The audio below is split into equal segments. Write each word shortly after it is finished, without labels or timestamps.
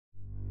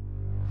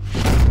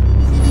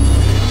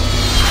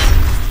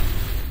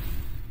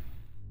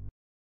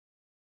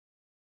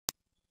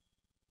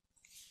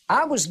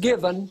I was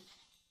given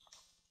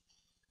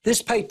this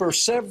paper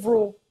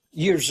several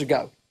years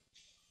ago,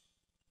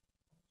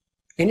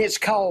 and it's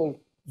called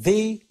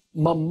The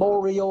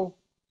Memorial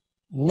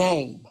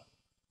Name.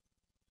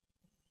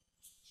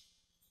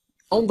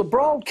 On the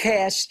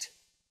broadcast,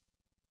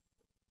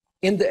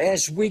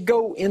 as we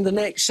go in the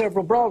next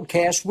several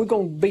broadcasts, we're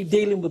going to be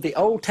dealing with the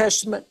Old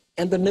Testament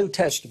and the New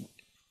Testament.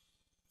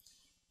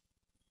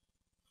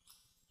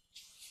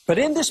 But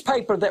in this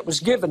paper that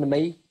was given to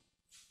me,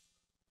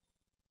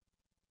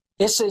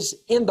 it says,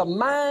 in the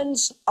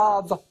minds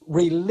of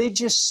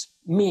religious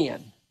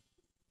men,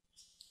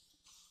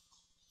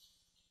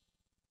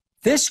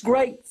 this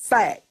great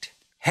fact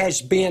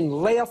has been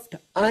left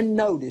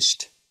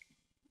unnoticed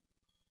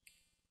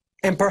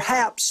and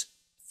perhaps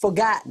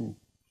forgotten.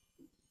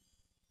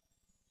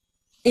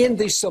 In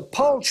the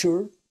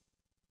sepulchre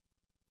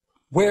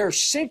where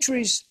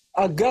centuries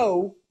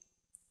ago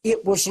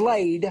it was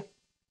laid.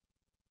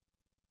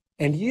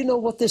 And you know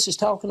what this is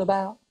talking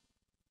about?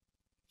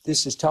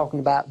 This is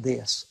talking about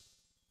this.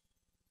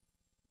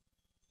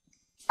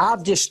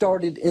 I've just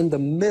started in the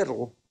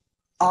middle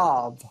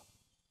of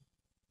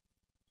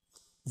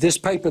this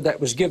paper that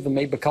was given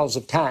me because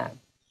of time.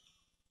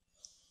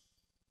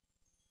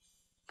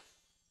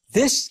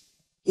 This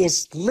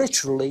is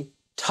literally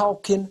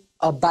talking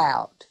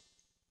about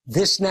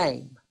this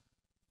name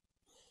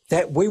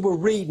that we were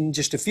reading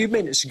just a few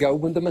minutes ago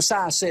when the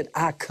Messiah said,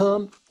 I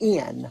come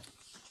in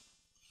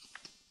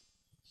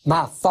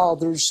my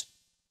Father's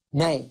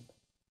name.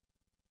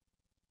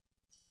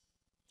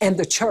 And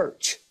the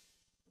church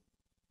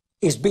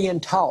is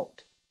being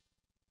taught.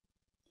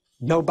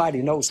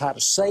 Nobody knows how to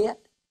say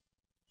it.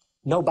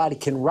 Nobody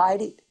can write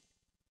it.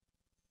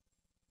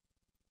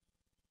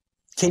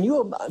 Can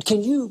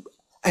you,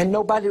 and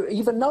nobody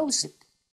even knows it.